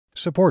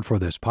Support for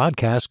this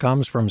podcast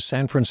comes from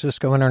San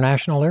Francisco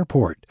International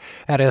Airport.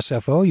 At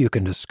SFO, you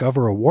can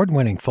discover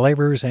award-winning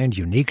flavors and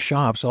unique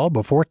shops all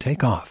before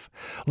takeoff.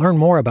 Learn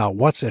more about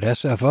what's at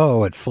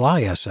SFO at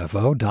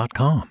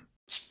flysfo.com.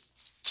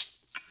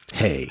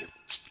 Hey,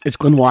 it's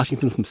Glenn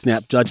Washington from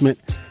Snap Judgment.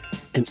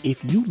 And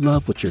if you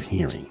love what you're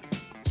hearing,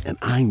 and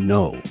I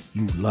know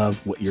you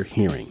love what you're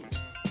hearing,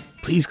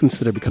 please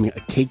consider becoming a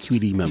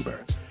KQED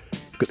member.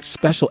 Get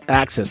special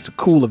access to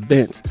cool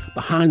events,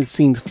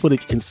 behind-the-scenes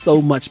footage, and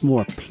so much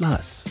more.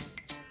 Plus,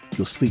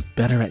 you'll sleep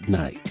better at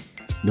night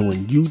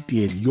knowing you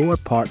did your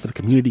part for the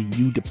community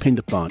you depend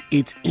upon.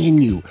 It's in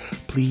you.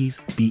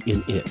 Please be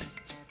in it.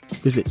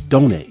 Visit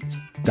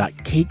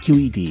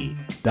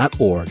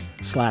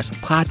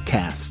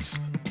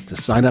donate.kqed.org/podcasts to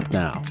sign up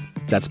now.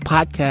 That's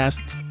podcast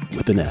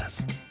with an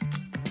S.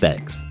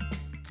 Thanks.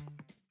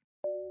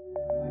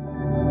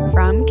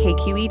 From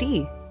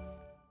KQED.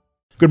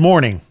 Good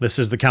morning. This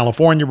is the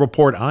California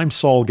Report. I'm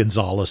Saul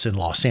Gonzalez in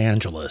Los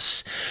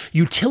Angeles.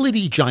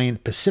 Utility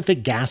giant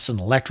Pacific Gas and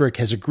Electric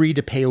has agreed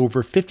to pay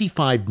over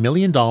 $55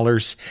 million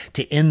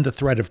to end the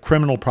threat of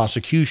criminal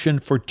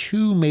prosecution for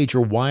two major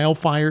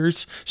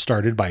wildfires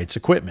started by its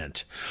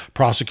equipment.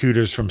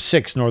 Prosecutors from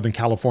 6 Northern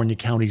California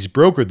counties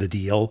brokered the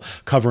deal,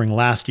 covering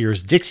last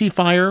year's Dixie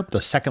Fire, the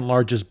second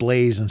largest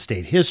blaze in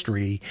state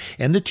history,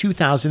 and the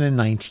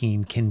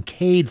 2019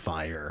 Kincaid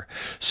Fire.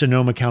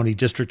 Sonoma County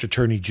District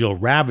Attorney Jill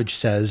Ravitch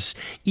says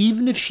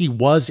even if she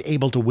was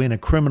able to win a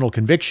criminal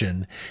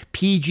conviction,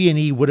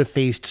 PG&E would have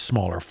faced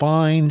smaller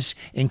fines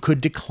and could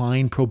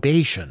decline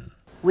probation.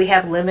 We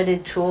have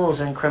limited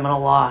tools in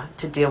criminal law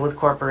to deal with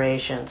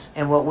corporations,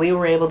 and what we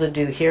were able to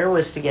do here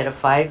was to get a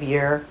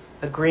 5-year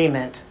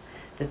agreement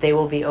that they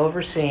will be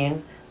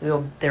overseen,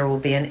 there will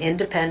be an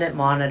independent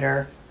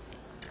monitor,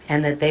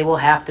 and that they will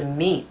have to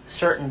meet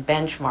certain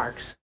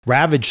benchmarks.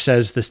 Ravitch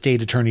says the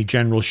state attorney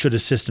general should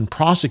assist in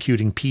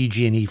prosecuting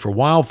PG&E for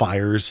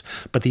wildfires,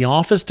 but the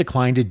office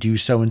declined to do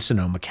so in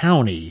Sonoma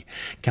County.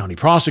 County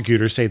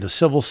prosecutors say the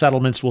civil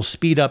settlements will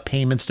speed up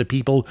payments to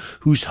people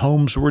whose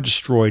homes were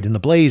destroyed in the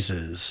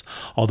blazes.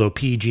 Although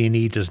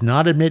PG&E does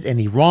not admit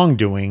any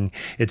wrongdoing,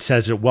 it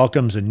says it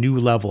welcomes a new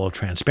level of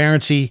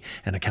transparency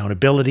and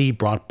accountability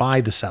brought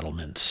by the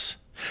settlements.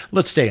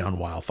 Let's stay on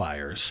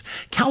wildfires.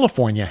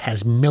 California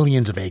has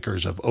millions of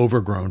acres of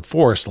overgrown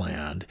forest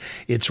land.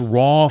 It's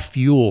raw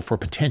fuel for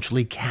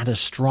potentially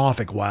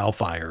catastrophic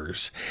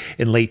wildfires.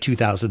 In late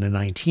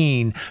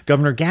 2019,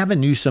 Governor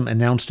Gavin Newsom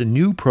announced a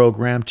new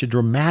program to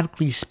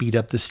dramatically speed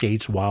up the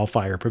state's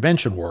wildfire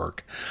prevention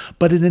work.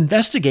 But an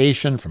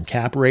investigation from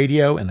Cap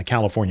Radio and the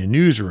California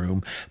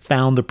Newsroom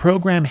found the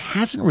program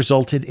hasn't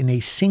resulted in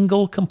a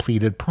single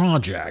completed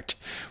project.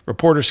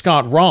 Reporter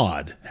Scott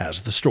Rodd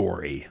has the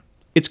story.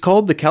 It's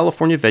called the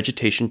California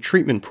Vegetation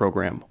Treatment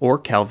Program, or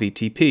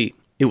CalVTP.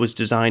 It was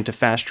designed to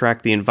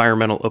fast-track the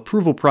environmental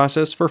approval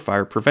process for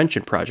fire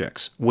prevention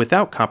projects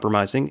without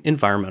compromising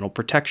environmental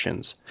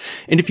protections.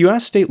 And if you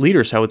ask state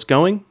leaders how it's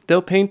going,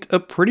 they'll paint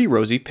a pretty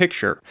rosy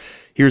picture.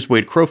 Here's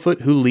Wade Crowfoot,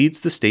 who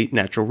leads the State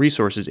Natural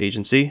Resources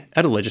Agency,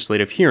 at a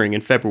legislative hearing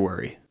in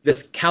February.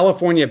 This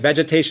California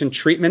Vegetation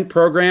Treatment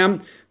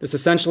Program, this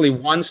essentially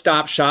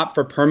one-stop shop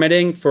for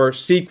permitting for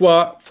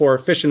CEQA, for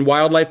Fish and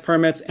Wildlife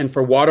permits, and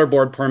for Water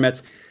Board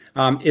permits,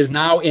 is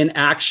now in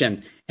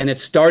action, and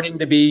it's starting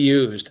to be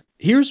used.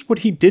 Here's what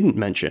he didn't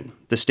mention.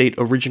 The state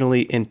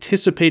originally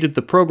anticipated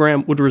the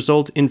program would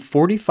result in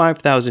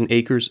 45,000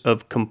 acres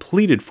of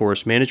completed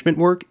forest management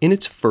work in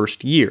its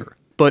first year.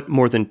 But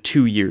more than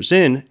 2 years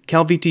in,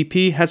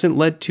 CalVTP hasn't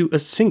led to a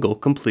single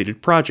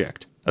completed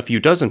project. A few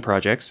dozen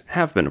projects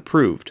have been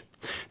approved.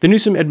 The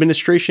Newsom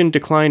administration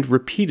declined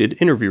repeated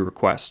interview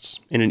requests.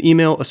 In an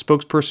email, a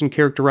spokesperson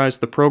characterized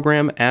the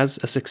program as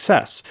a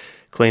success,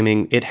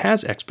 claiming it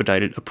has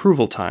expedited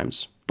approval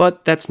times.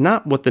 But that's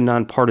not what the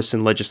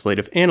nonpartisan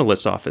Legislative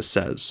Analyst's Office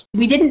says.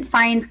 We didn't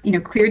find,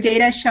 clear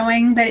data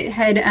showing that it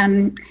had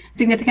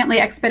significantly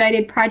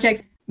expedited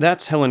projects.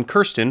 That's Helen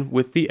Kirsten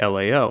with the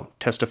LAO,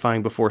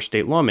 testifying before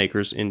state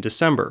lawmakers in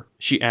December.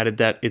 She added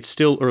that it's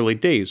still early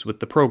days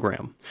with the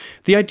program.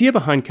 The idea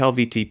behind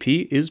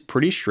CalVTP is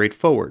pretty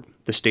straightforward.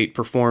 The state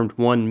performed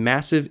one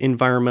massive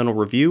environmental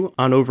review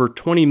on over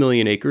 20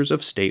 million acres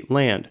of state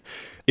land.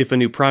 If a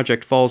new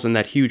project falls in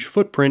that huge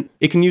footprint,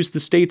 it can use the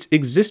state's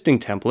existing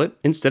template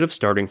instead of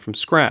starting from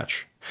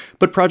scratch.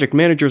 But project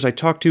managers I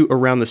talked to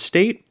around the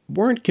state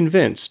weren't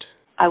convinced.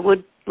 I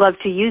would love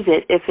to use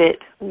it if it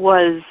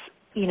was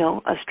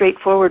a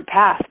straightforward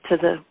path to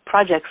the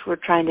projects we're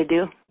trying to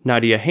do.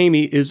 Nadia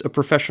Hamey is a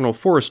professional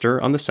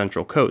forester on the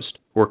Central Coast,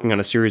 working on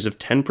a series of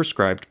 10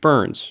 prescribed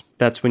burns.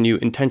 That's when you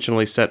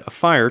intentionally set a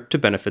fire to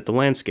benefit the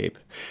landscape.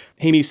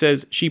 Hamey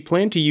says she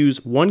planned to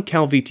use one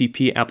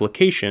CalVTP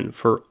application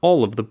for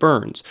all of the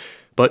burns,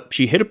 but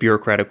she hit a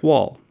bureaucratic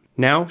wall.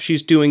 Now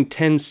she's doing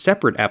 10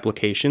 separate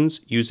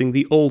applications using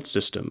the old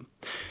system.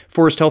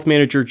 Forest Health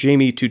Manager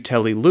Jamie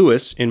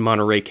Tutelli-Lewis in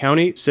Monterey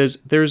County says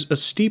there's a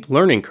steep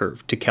learning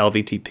curve to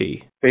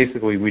CalVTP.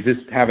 Basically, we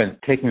just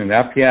haven't taken it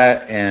up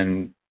yet,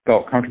 and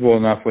felt comfortable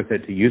enough with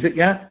it to use it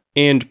yet.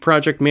 And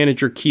project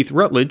manager Keith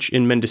Rutledge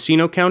in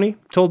Mendocino County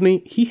told me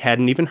he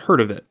hadn't even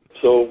heard of it.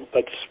 So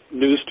that's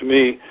news to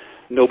me.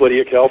 Nobody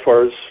at CAL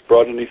FAR has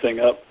brought anything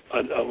up.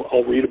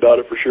 I'll read about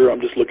it for sure.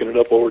 I'm just looking it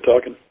up while we're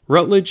talking.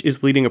 Rutledge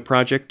is leading a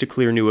project to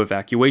clear new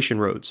evacuation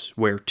roads,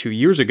 where 2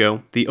 years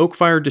ago, the Oak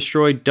Fire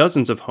destroyed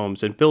dozens of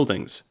homes and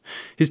buildings.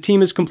 His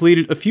team has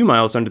completed a few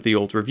miles under the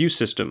old review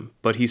system,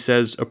 but he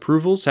says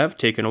approvals have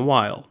taken a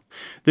while.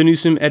 The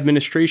Newsom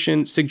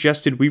administration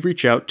suggested we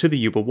reach out to the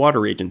Yuba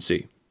Water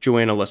Agency.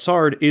 Joanna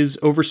Lessard is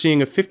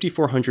overseeing a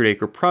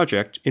 5,400-acre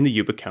project in the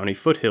Yuba County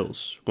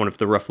foothills, one of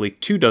the roughly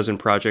 24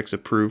 projects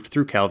approved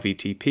through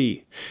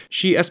CalVTP.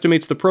 She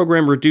estimates the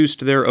program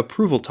reduced their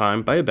approval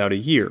time by about a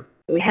year.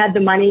 We had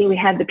the money, we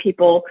had the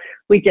people,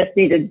 we just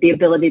needed the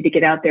ability to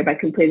get out there by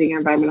completing our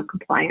environmental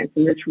compliance,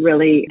 and this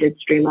really did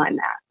streamline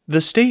that. The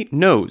state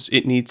knows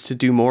it needs to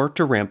do more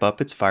to ramp up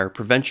its fire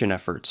prevention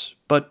efforts,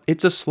 but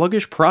it's a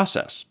sluggish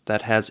process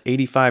that has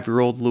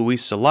 85-year-old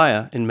Luis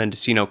Celaya in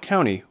Mendocino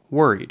County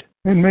worried.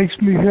 It makes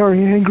me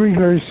very angry,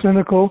 very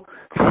cynical,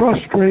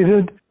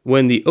 frustrated.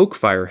 When the Oak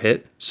Fire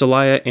hit,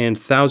 Celaya and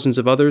thousands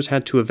of others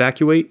had to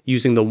evacuate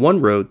using the one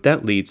road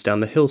that leads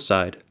down the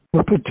hillside.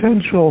 The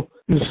potential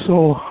is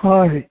so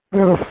high that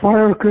a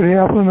fire could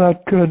happen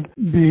that could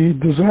be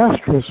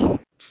disastrous.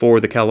 For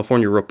the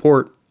California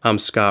Report, I'm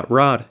Scott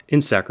Rodd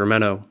in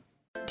Sacramento.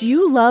 Do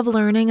you love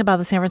learning about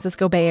the San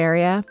Francisco Bay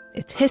Area?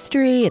 Its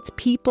history, its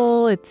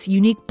people, its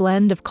unique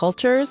blend of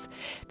cultures?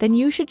 Then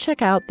you should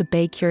check out the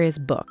Bay Curious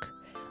book.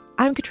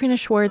 I'm Katrina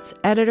Schwartz,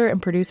 editor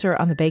and producer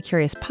on the Bay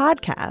Curious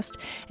podcast,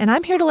 and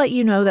I'm here to let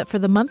you know that for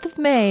the month of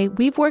May,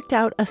 we've worked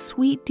out a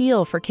sweet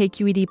deal for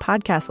KQED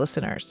podcast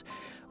listeners.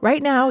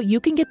 Right now, you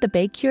can get the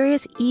Bay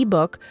Curious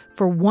ebook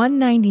for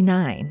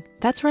 $1.99.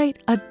 That's right,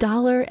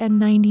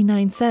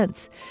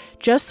 $1.99.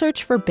 Just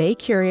search for Bay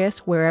Curious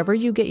wherever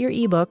you get your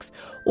ebooks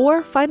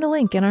or find a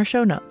link in our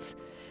show notes.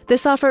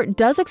 This offer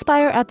does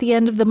expire at the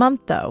end of the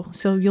month, though,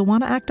 so you'll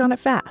want to act on it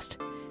fast.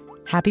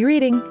 Happy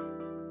reading!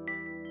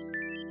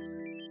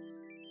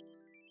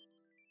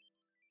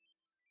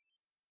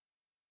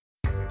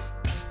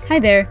 Hi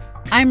there,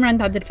 I'm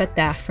Randa Abdel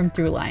Fattah from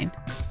Throughline.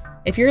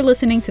 If you're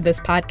listening to this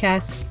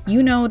podcast,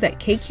 you know that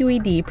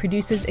KQED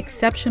produces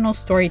exceptional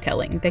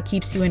storytelling that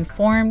keeps you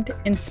informed,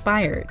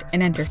 inspired,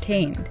 and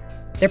entertained.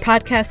 Their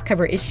podcasts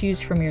cover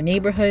issues from your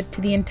neighborhood to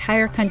the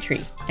entire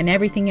country and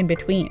everything in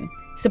between.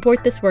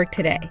 Support this work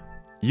today.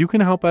 You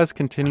can help us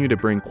continue to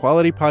bring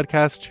quality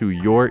podcasts to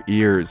your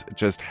ears.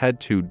 Just head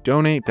to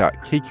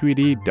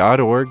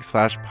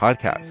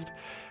donate.kqed.org/podcast.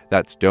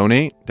 That's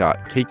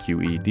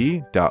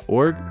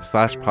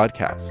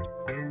donate.kqed.org/podcast.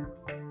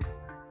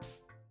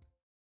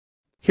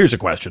 Here's a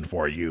question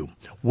for you.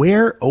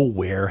 Where, oh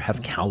where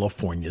have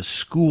California's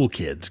school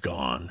kids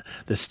gone?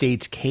 The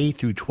state's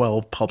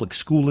K-12 public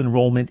school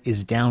enrollment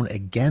is down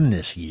again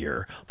this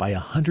year by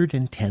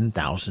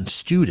 110,000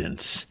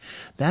 students.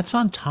 That's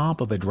on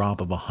top of a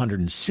drop of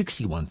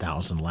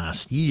 161,000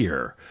 last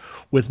year.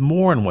 With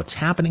more on what's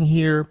happening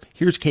here,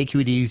 here's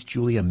KQED's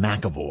Julia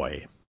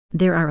McEvoy.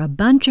 There are a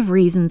bunch of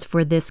reasons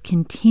for this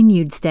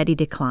continued steady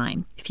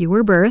decline.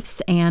 Fewer births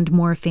and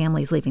more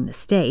families leaving the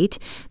state.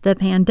 The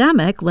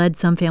pandemic led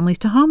some families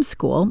to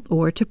homeschool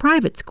or to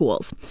private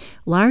schools.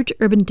 Large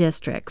urban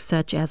districts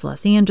such as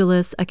Los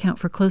Angeles account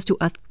for close to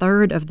a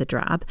third of the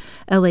drop.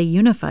 LA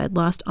Unified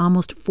lost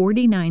almost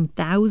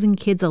 49,000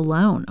 kids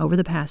alone over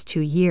the past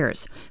 2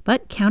 years.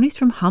 But counties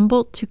from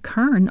Humboldt to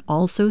Kern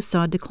also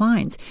saw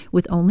declines,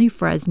 with only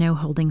Fresno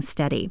holding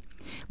steady.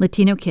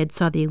 Latino kids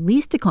saw the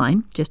least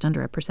decline, just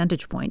under a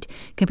percentage point,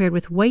 compared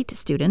with white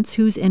students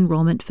whose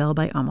enrollment fell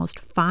by almost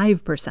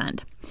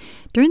 5%.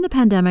 During the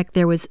pandemic,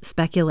 there was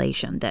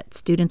speculation that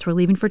students were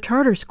leaving for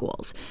charter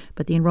schools,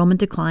 but the enrollment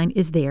decline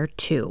is there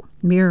too,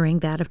 mirroring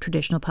that of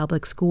traditional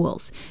public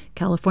schools.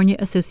 California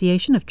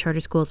Association of Charter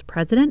Schools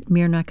President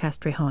Mirna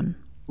Castrejon.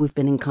 We've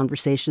been in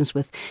conversations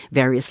with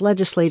various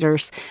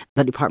legislators,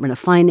 the Department of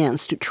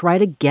Finance, to try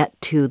to get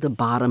to the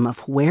bottom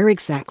of where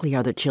exactly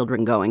are the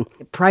children going.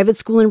 Private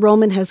school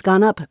enrollment has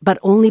gone up, but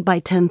only by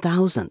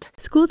 10,000.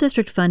 School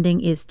district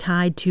funding is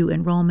tied to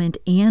enrollment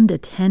and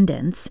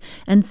attendance,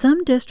 and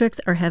some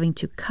districts are having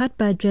to cut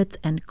budgets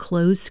and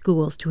close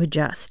schools to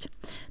adjust.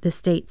 The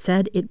state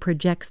said it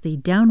projects the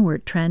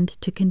downward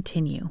trend to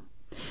continue.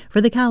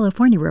 For the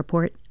California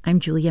Report, I'm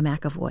Julia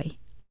McEvoy.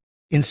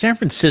 In San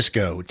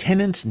Francisco,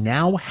 tenants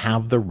now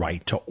have the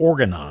right to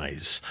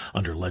organize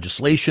under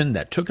legislation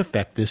that took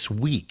effect this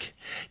week.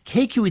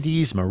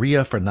 KQED's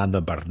Maria Fernanda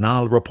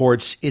Bernal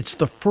reports it's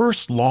the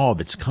first law of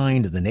its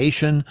kind in the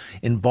nation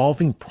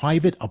involving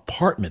private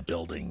apartment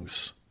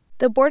buildings.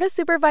 The Board of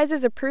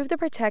Supervisors approved the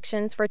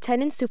protections for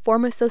tenants to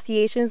form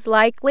associations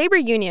like labor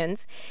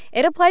unions.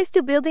 It applies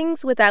to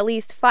buildings with at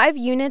least 5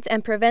 units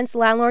and prevents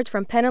landlords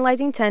from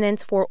penalizing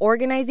tenants for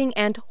organizing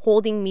and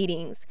holding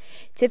meetings.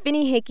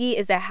 Tiffany Hickey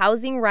is a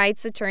housing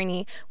rights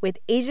attorney with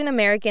Asian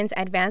Americans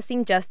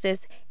Advancing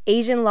Justice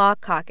Asian Law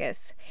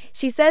Caucus.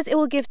 She says it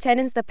will give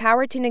tenants the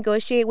power to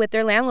negotiate with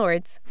their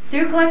landlords.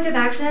 Through collective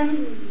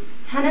actions,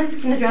 tenants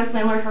can address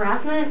landlord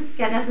harassment,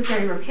 get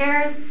necessary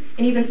repairs,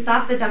 and even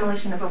stop the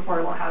demolition of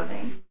affordable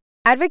housing.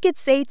 Advocates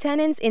say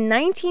tenants in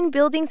 19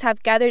 buildings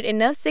have gathered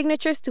enough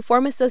signatures to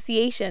form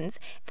associations.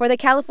 For the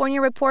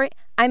California Report,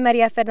 I'm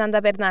Maria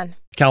Fernanda Bernal.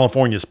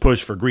 California's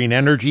push for green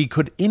energy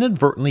could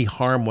inadvertently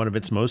harm one of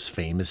its most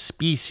famous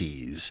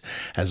species.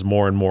 As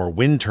more and more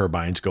wind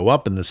turbines go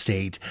up in the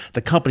state,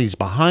 the companies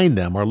behind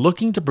them are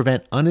looking to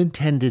prevent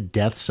unintended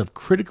deaths of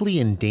critically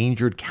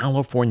endangered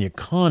California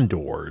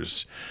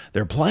condors.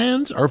 Their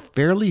plans are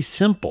fairly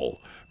simple.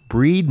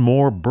 Breed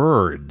more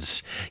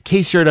birds.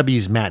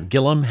 KCRW's Matt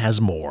Gillum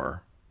has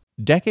more.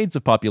 Decades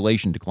of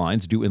population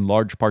declines due in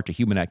large part to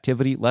human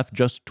activity left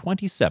just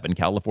 27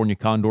 California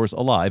condors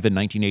alive in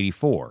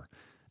 1984.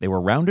 They were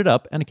rounded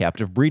up and a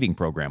captive breeding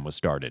program was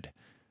started.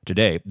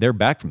 Today, they're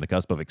back from the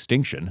cusp of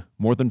extinction.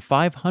 More than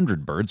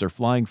 500 birds are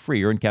flying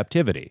free or in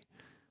captivity.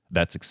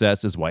 That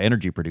success is why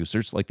energy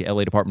producers like the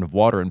LA Department of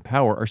Water and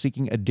Power are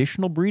seeking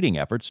additional breeding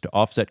efforts to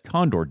offset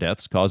condor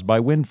deaths caused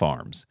by wind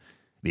farms.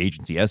 The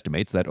agency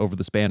estimates that over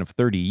the span of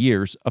 30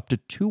 years, up to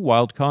 2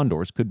 wild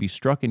condors could be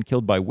struck and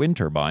killed by wind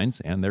turbines,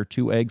 and their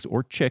 2 eggs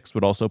or chicks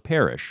would also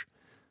perish.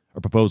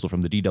 A proposal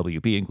from the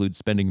DWP includes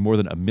spending more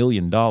than $1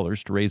 million to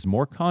raise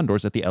more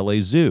condors at the LA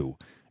Zoo,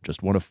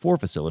 just one of 4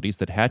 facilities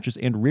that hatches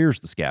and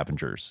rears the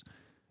scavengers.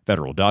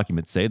 Federal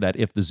documents say that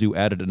if the zoo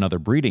added another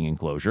breeding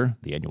enclosure,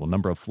 the annual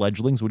number of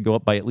fledglings would go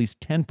up by at least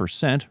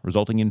 10%,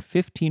 resulting in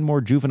 15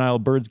 more juvenile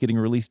birds getting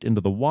released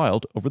into the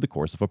wild over the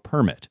course of a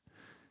permit.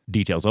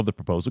 Details of the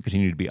proposal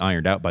continue to be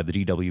ironed out by the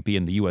DWP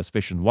and the U.S.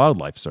 Fish and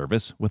Wildlife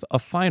Service, with a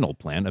final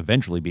plan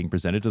eventually being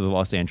presented to the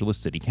Los Angeles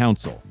City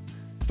Council.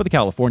 For the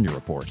California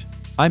Report,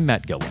 I'm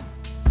Matt Gillum.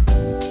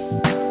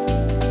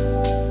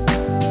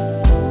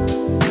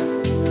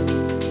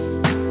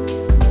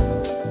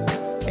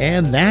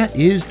 And that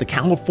is the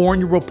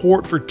California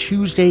Report for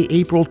Tuesday,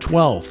 April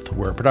 12th.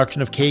 We're a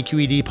production of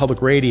KQED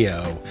Public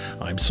Radio.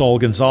 I'm Saul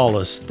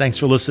Gonzalez. Thanks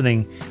for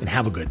listening, and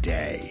have a good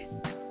day.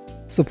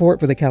 Support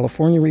for the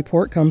California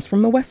Report comes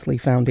from the Wesley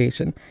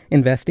Foundation,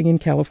 investing in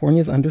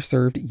California's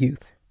underserved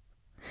youth.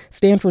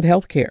 Stanford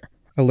Healthcare,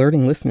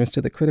 alerting listeners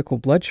to the critical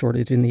blood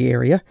shortage in the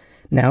area.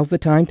 Now's the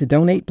time to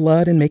donate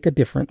blood and make a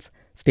difference.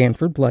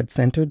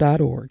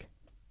 StanfordBloodCenter.org.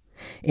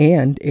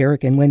 And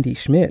Eric and Wendy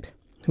Schmidt,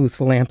 whose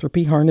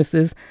philanthropy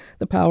harnesses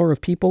the power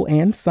of people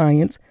and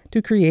science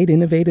to create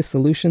innovative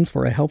solutions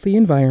for a healthy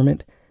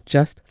environment,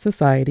 just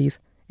societies,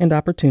 and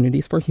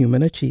opportunities for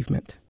human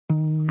achievement.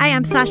 Hi,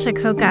 I'm Sasha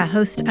Koka,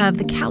 host of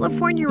the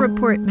California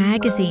Report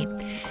magazine.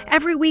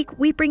 Every week,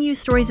 we bring you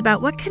stories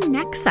about what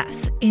connects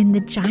us in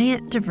the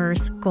giant,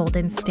 diverse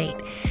Golden State.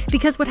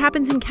 Because what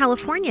happens in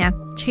California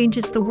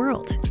changes the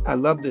world. I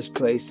love this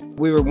place.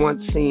 We were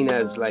once seen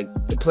as like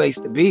the place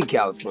to be,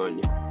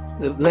 California.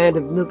 The land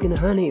of milk and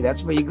honey.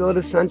 That's where you go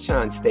to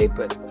Sunshine State,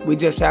 but we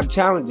just have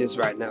challenges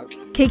right now.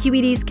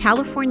 KQED's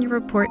California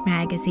Report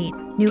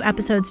magazine. New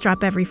episodes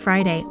drop every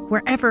Friday,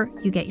 wherever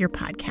you get your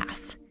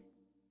podcasts.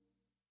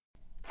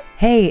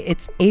 Hey,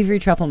 it's Avery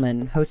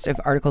Trufelman, host of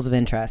Articles of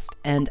Interest,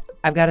 and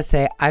I've got to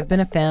say, I've been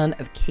a fan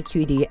of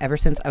KQED ever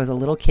since I was a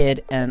little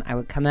kid, and I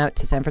would come out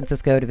to San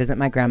Francisco to visit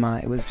my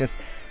grandma. It was just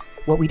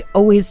what we'd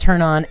always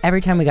turn on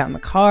every time we got in the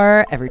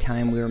car, every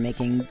time we were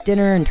making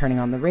dinner and turning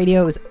on the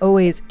radio. It was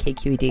always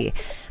KQED.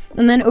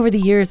 And then over the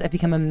years, I've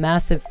become a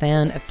massive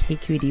fan of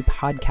KQED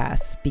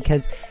podcasts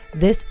because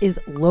this is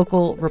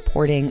local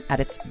reporting at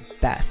its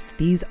best.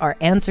 These are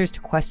answers to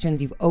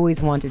questions you've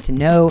always wanted to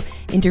know,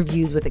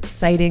 interviews with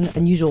exciting,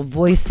 unusual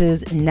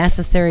voices,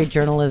 necessary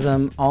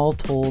journalism, all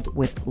told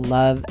with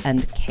love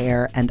and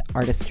care and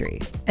artistry.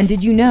 And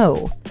did you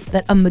know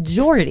that a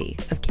majority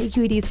of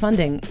KQED's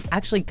funding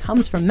actually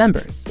comes from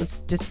members? It's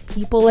just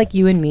people like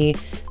you and me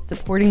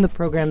supporting the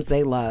programs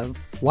they love,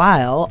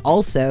 while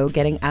also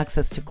getting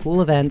access to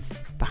cool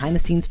events,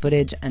 behind-the-scenes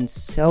footage, and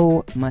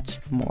so much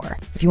more.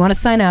 If you want to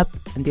sign up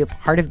and be a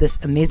part of this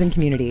amazing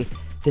community,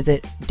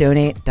 visit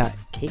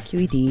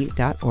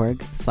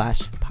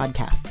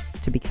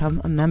donate.kqed.org/podcasts to become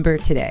a member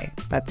today.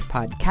 That's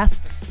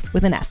podcasts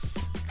with an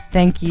S.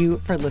 Thank you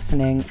for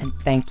listening, and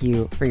thank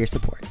you for your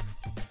support.